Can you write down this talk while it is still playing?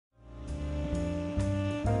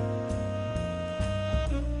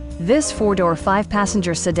This four-door,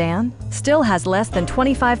 five-passenger sedan still has less than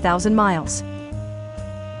 25,000 miles.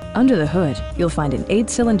 Under the hood, you'll find an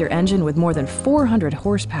 8-cylinder engine with more than 400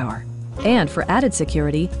 horsepower. And for added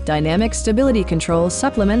security, dynamic stability control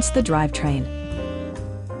supplements the drivetrain.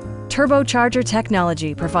 Turbocharger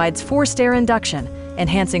technology provides forced air induction,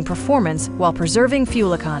 enhancing performance while preserving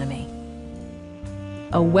fuel economy.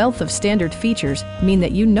 A wealth of standard features mean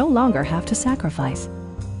that you no longer have to sacrifice,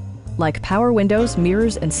 like power windows,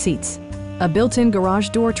 mirrors, and seats, a built-in garage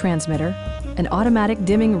door transmitter, an automatic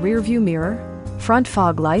dimming rear-view mirror, front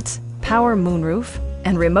fog lights, power moonroof,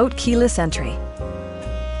 and remote keyless entry.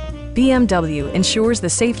 BMW ensures the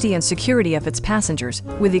safety and security of its passengers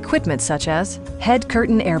with equipment such as head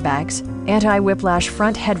curtain airbags, anti-whiplash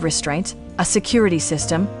front head restraints, a security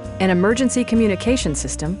system, an emergency communication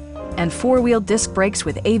system, and four-wheel disc brakes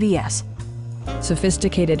with ABS.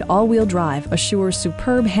 Sophisticated all-wheel drive assures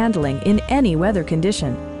superb handling in any weather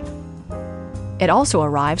condition. It also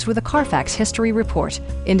arrives with a Carfax history report,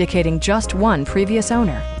 indicating just one previous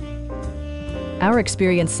owner. Our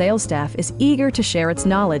experienced sales staff is eager to share its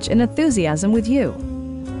knowledge and enthusiasm with you.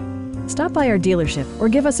 Stop by our dealership or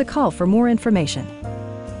give us a call for more information.